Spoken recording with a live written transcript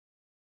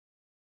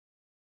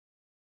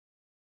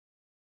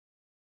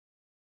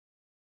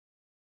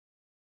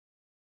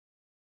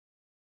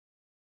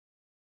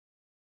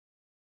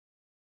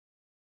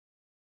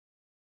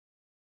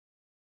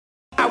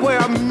wear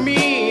a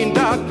mean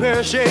dark pair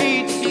of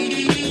shades,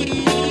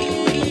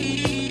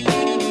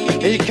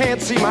 and you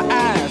can't see my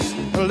eyes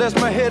unless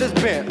my head is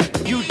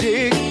bent. You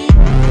dig?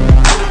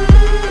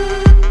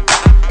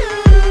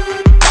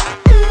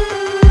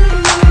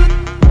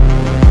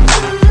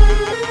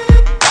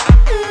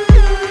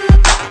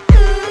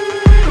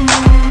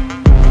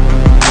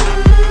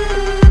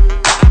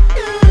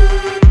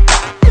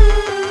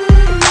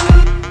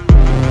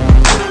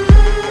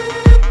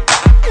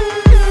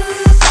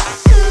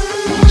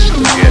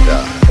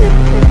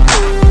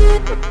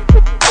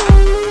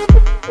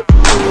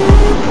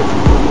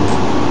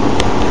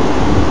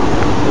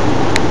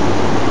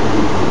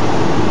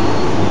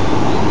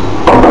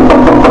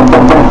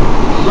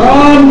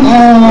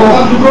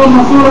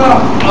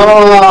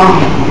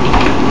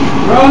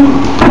 Run!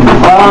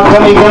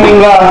 Coming,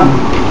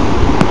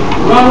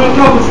 Run, wake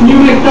up, it's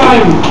Numec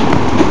time!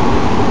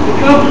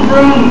 Wake up and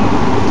run!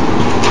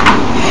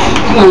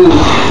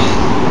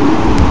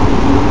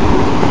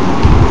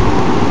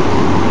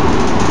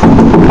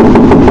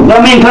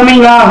 Coming,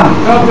 Wake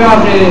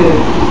up,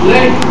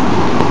 late!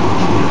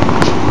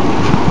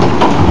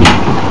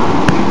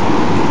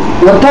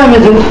 What time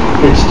is it?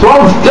 It's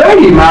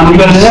 12:30, man, we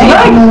gotta sleep!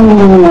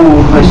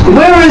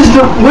 Where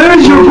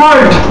is your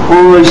part?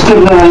 Oh, it's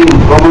still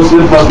almost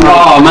left us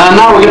now. Oh man,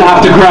 now we're gonna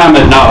have to cram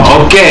it now.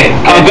 Okay,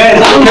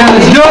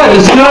 let's do it,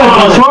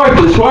 let's work.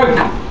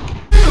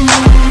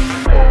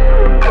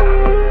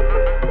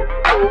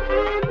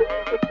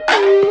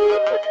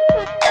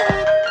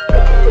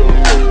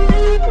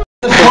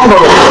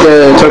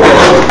 It's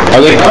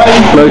okay.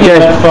 Okay,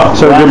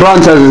 so Gabron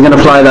says he's going to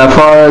fly that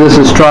far. This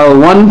is trial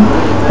 1.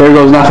 Here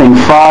goes nothing.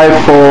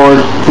 5, 4,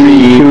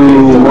 3,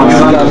 2, 1.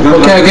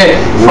 Okay.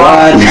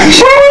 1,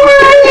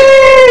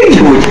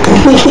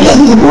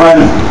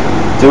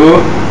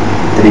 2,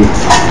 3.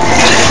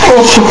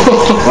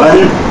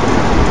 1,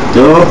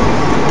 2,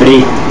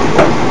 3.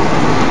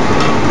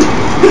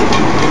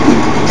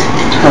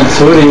 I'm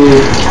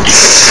sorry.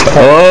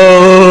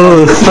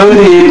 Oh,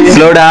 Sorry.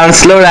 slow down.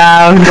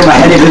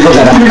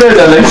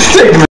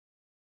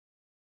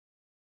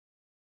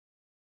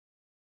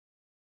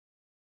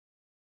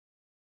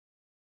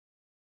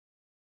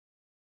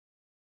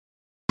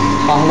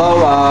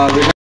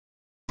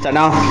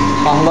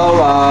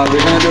 We're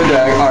going to do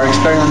our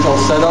experimental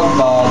setup.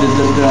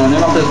 The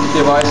name of the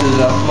device is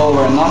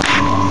flow and not.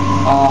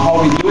 How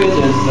we do it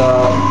is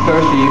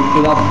first we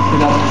fill up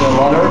the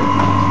water,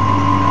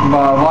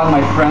 while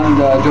my friend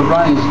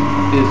Jobran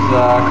is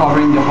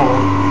covering the hole.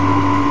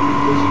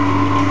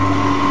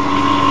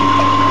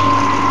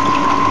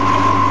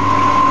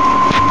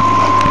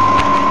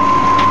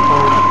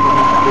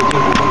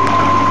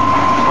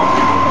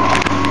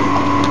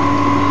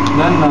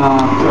 Then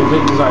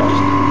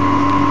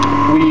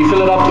we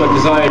fill it up to a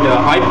desired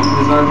height.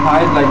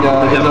 Like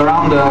it's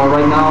around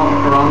right now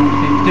around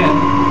 15.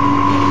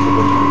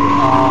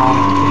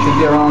 It should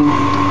be around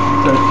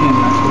 13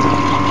 actually.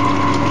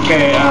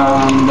 Okay,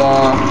 and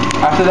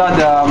after that,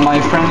 my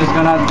friend is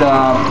gonna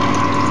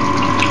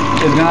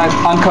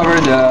uncover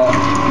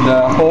the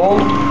hole.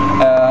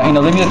 In a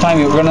limited time,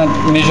 we're gonna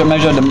measure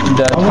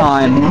the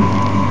time.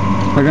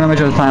 We're gonna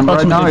measure the time.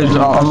 Right now it's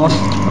almost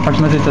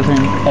approximately 13.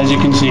 As you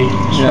can see.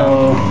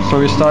 So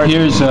we start.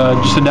 Here's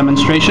just a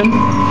demonstration.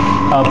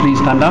 Please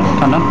count down.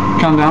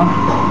 Count down.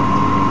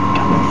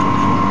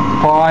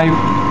 5,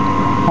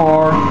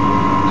 4,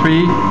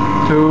 3,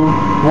 2,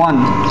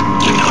 1.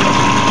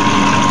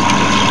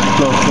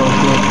 Slow.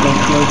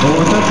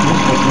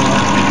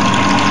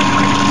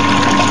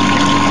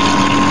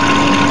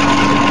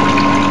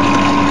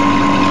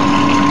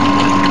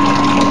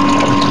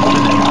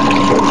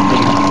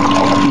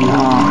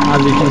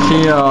 As you can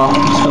see,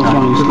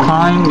 the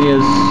time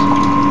is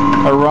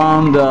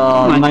around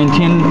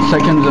 19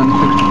 seconds and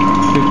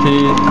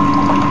 50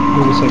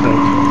 seconds.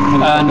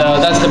 And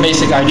that's the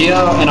basic idea.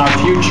 In our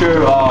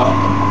future,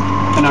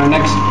 in our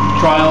next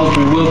trials,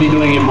 we will be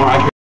doing it more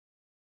accurately.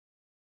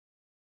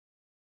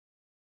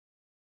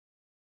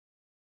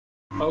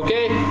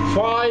 Okay,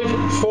 5,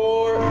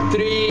 4,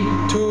 3,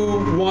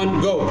 2,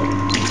 1, go.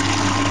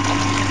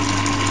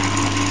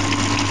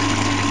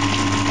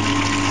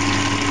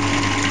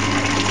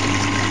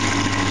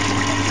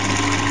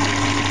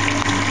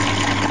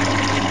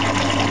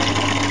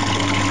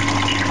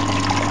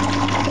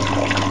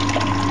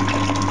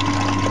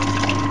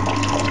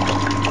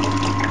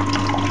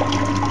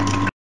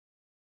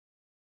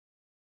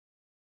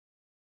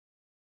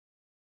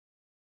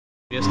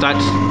 Yes,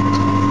 starts.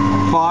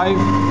 5,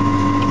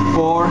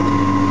 4,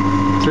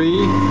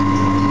 3,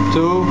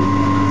 2,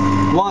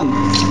 1.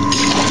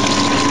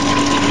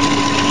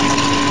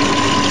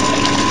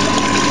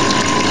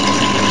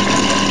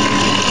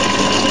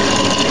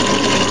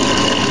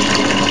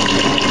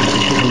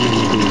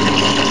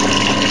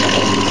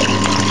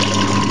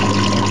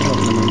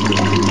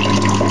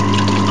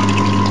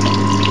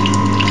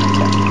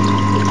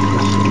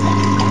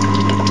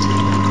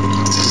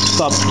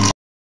 Stop.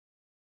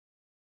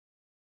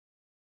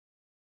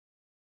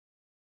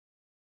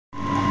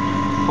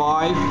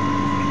 5,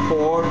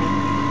 4,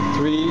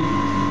 3,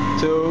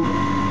 2,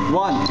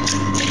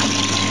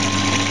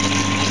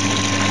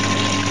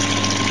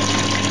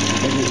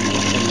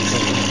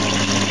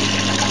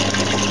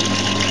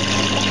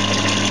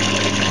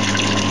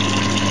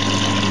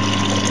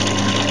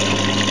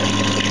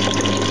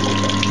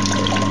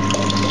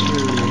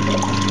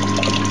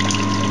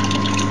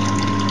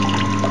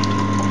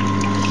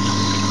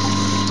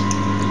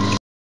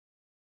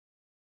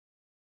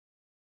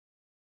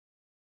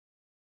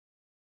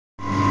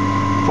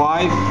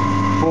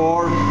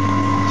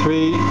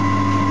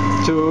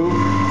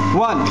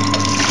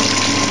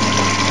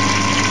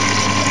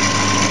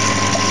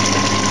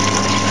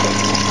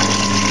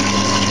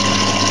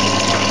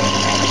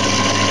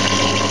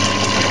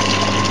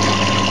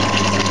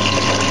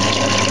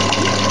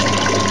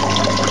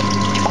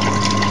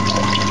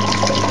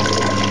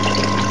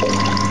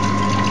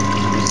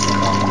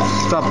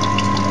 Stop.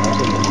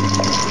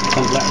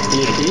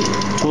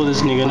 Pull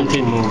this nigga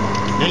 19 move.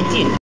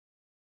 19.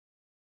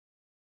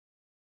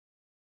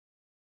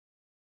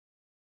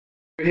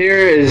 Here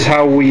is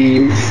how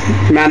we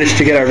managed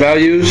to get our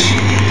values.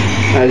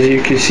 As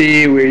you can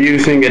see, we're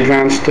using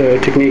advanced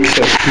techniques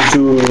of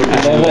zoom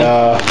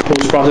and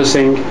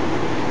post-processing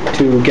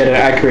to get an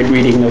accurate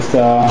reading of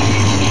the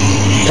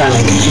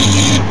tank.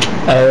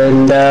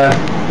 And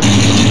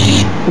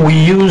we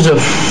use a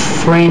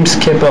frame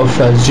skip of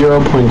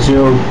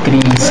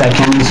 0.03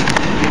 seconds,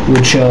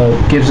 which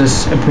gives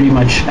us a pretty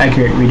much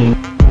accurate reading.